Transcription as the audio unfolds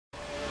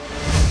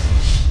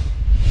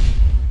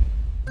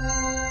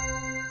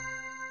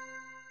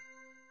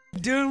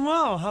Doing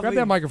well. How Grab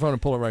about that microphone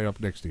and pull it right up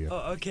next to you.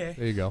 Oh, okay.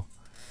 There you go.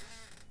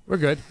 We're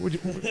good.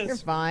 You're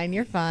fine.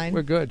 You're fine.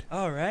 We're good.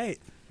 All right.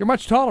 You're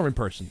much taller in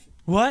person.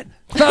 What?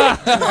 It's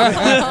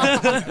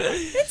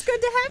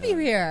good to have you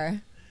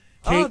here.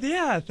 Oh,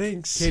 yeah,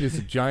 thanks. Kate is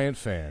a giant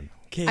fan.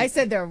 Kate. I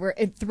said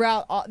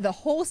throughout the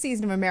whole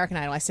season of American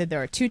Idol, I said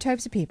there are two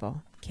types of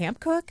people: Camp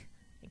Cook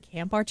and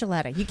Camp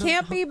Archuleta. You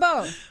can't be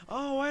both.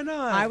 Oh, why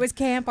not? I was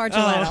Camp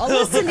Archuleta. I'll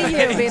listen to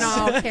you being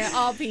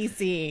all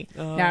PC.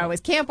 No, I was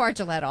Camp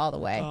Archuleta all the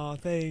way. Oh,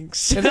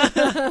 thanks.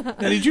 Now,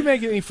 did you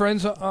make any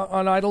friends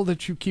on Idol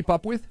that you keep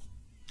up with?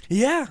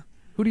 Yeah.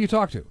 Who do you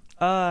talk to?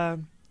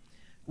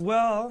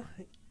 Well,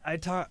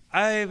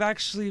 I've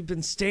actually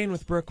been staying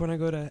with Brooke when I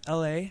go to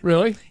LA.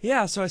 Really?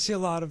 Yeah, so I see a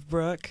lot of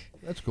Brooke.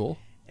 That's cool.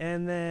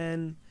 And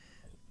then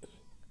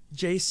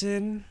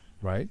Jason.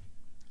 Right.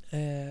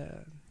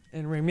 And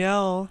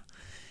Ramiel.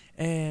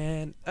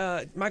 And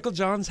Michael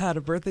Johns had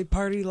a birthday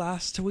party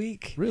last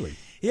week. Really?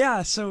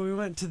 Yeah, so we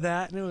went to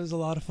that, and it was a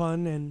lot of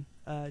fun. And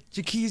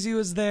Jakizi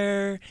was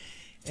there,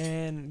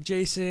 and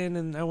Jason,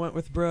 and I went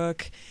with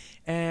Brooke.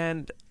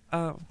 And,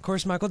 of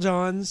course, Michael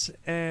Johns,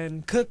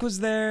 and Cook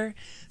was there.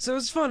 So it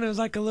was fun. It was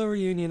like a little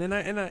reunion. And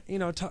I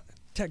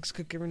text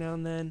Cook every now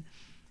and then.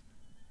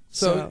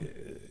 So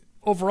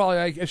overall,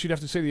 I guess you'd have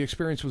to say the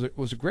experience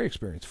was a great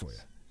experience for you.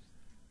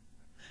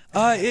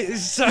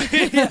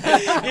 Sorry.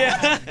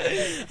 Yeah,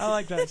 I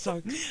like that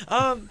song.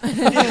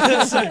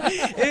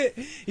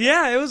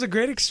 It was a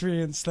great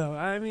experience, though.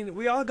 I mean,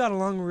 we all got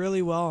along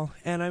really well,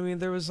 and I mean,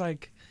 there was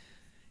like,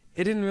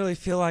 it didn't really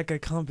feel like a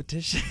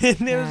competition. It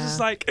was just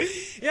like,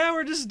 yeah,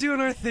 we're just doing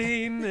our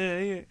thing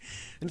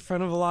in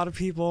front of a lot of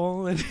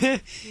people, and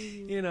Talking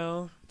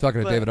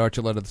to David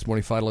Archuleta this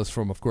morning, finalist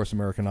from, of course,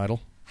 American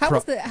Idol. How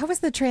was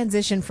the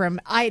transition from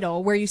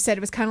Idol, where you said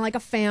it was kind of like a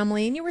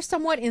family and you were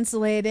somewhat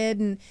insulated,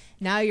 and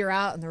now you're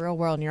out in the real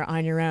world and you're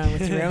on your own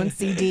with your own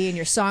CD and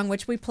your song,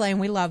 which we play and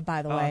we love,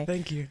 by the way.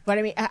 Thank you. But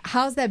I mean,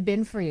 how's that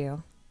been for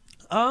you?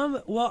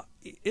 Well,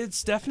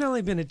 it's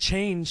definitely been a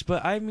change,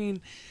 but I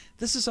mean,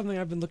 this is something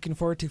I've been looking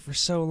forward to for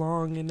so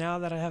long, and now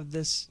that I have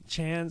this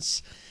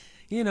chance,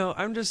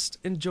 I'm just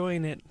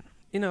enjoying it.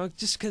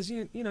 Just because,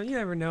 you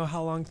never know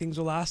how long things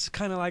will last.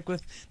 Kind of like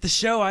with the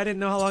show, I didn't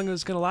know how long it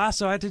was going to last,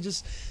 so I had to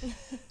just,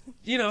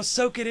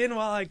 soak it in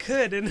while I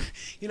could. And,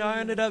 I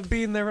ended up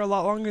being there a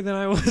lot longer than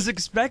I was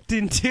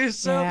expecting to.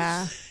 So,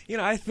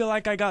 I feel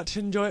like I got to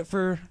enjoy it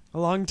for a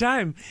long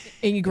time.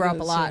 And you grew up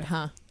a lot,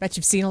 huh? Bet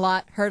you've seen a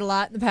lot, heard a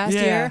lot in the past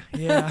year.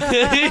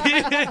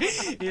 Yeah.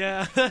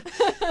 Yeah.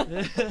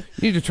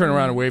 You need to turn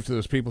around and wave to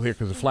those people here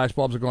because the flash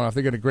bulbs are going off.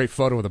 They get a great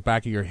photo of the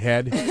back of your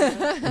head,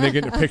 and they're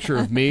getting a picture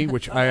of me,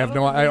 which I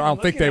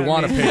don't think they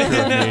want a picture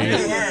of me.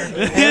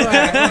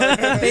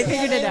 They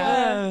figured it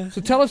out.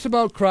 So tell us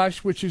about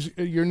Crush, which is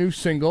your new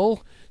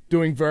single,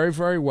 doing very,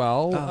 very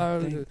well.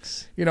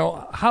 Thanks.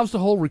 How's the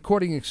whole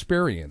recording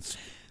experience?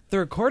 The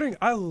recording,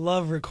 I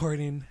love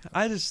recording.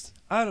 It's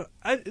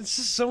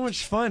just so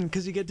much fun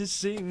because you get to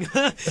sing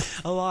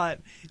a lot.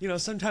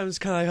 Sometimes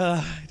kind of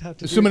like, I'd have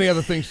to There's so many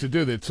other things to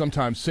do that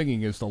sometimes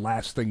singing is the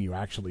last thing you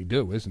actually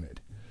do, isn't it?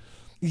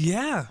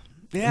 Yeah.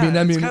 Yeah,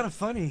 I mean, it's kind of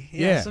funny.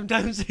 Yeah,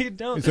 sometimes you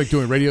don't. It's like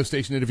doing radio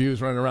station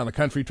interviews, running around the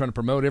country, trying to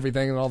promote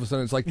everything, and all of a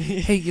sudden it's like,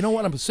 hey, you know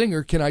what? I'm a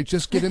singer. Can I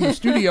just get in the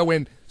studio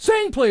and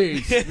sing,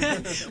 please?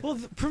 Well,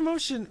 the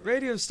promotion,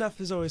 radio stuff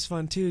is always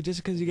fun, too,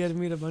 just because you get to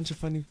meet a bunch of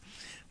fun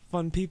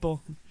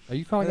people. Are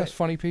you calling us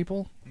funny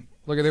people?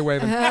 Look at they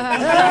waving.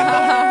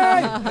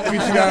 I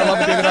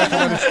love David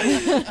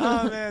Archuleta.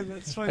 Oh man,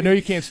 that's funny. I know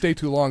you can't stay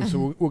too long,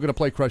 so we're going to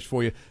play Crush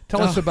for you.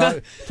 Tell us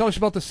about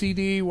the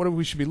CD. What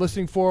we should be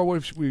listening for?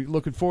 What should we be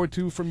looking forward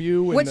to from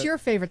you? What's your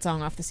favorite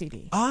song off the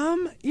CD?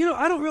 I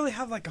don't really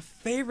have like a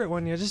favorite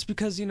one yet, just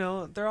because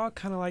they're all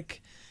kind of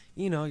like,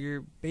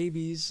 your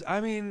babies. I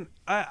mean,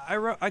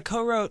 I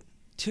co-wrote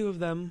two of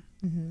them.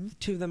 Mm-hmm.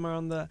 Two of them are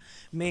on the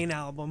main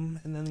album,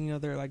 and then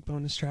they're like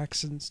bonus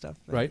tracks and stuff,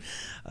 right?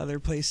 Other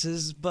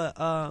places, but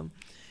I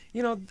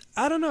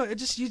don't know.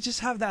 You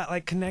just have that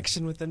like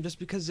connection with them, just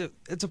because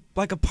it's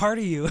like a part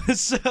of you.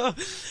 So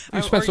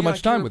you spent so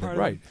much time with it,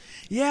 right?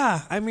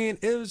 Yeah, I mean,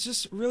 it was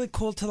just really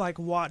cool to like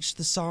watch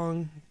the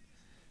song,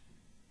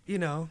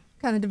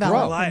 kind of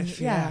develop life,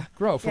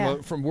 grow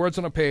from words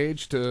on a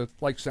page to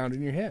like sound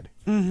in your head.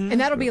 Mm-hmm. And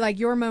that'll be like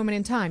your moment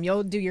in time.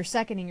 You'll do your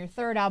second and your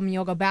third album, and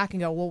you'll go back and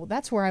go, well,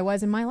 that's where I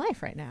was in my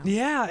life right now.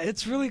 Yeah,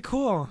 it's really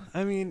cool.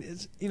 I mean,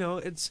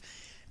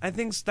 I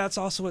think that's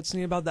also what's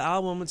neat about the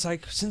album. It's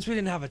like, since we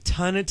didn't have a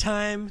ton of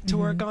time to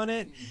work on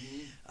it,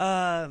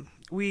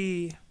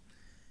 we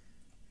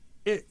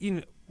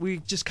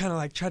just kind of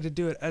like tried to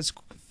do it as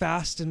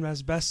fast and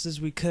as best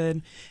as we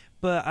could.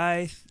 But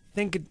I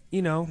think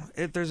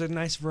if there's a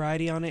nice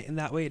variety on it, and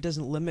that way it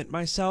doesn't limit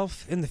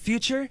myself in the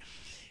future.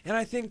 And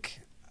I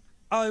think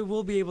I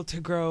will be able to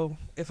grow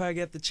if I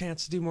get the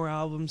chance to do more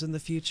albums in the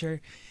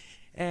future.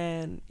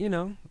 And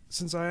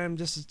since I am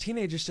just a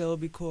teenager still, it'll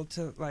be cool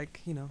to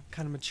like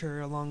kind of mature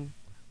along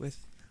with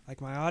like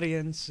my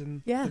audience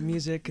and Yeah. the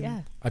music. And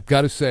Yeah. I've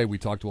got to say, we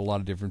talked to a lot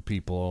of different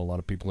people. A lot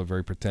of people are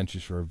very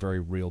pretentious. You're a very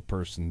real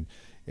person.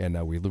 And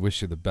we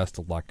wish you the best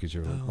of luck because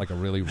you're like a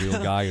really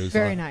real guy who's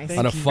Very nice. on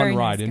a Thank you. fun Very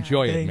ride. nice guy.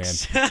 Enjoy it,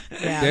 Thanks. man.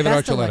 Yeah. David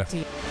Best of luck Archuleta. to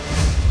you.